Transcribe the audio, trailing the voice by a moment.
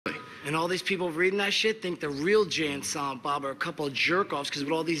And all these people reading that shit think the real Jay and Silent Bob are a couple of jerk-offs because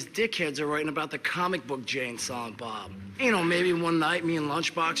what all these dickheads are writing about the comic book Jay and Silent Bob. You know, maybe one night me and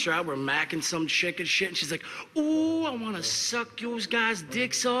Lunchbox are out, we're macking some chick and shit, and she's like, ooh, I want to suck those guys'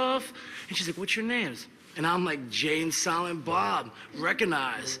 dicks off. And she's like, what's your names? And I'm like, Jay and Silent Bob,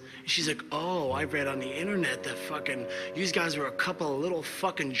 recognize. And she's like, oh, I read on the internet that fucking, you guys are a couple of little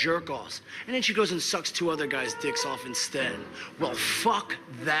fucking jerk-offs. And then she goes and sucks 2 other guys' dicks off instead. Well, fuck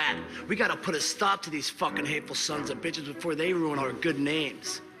that. We gotta put a stop to these fucking hateful sons of bitches before they ruin our good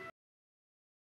names.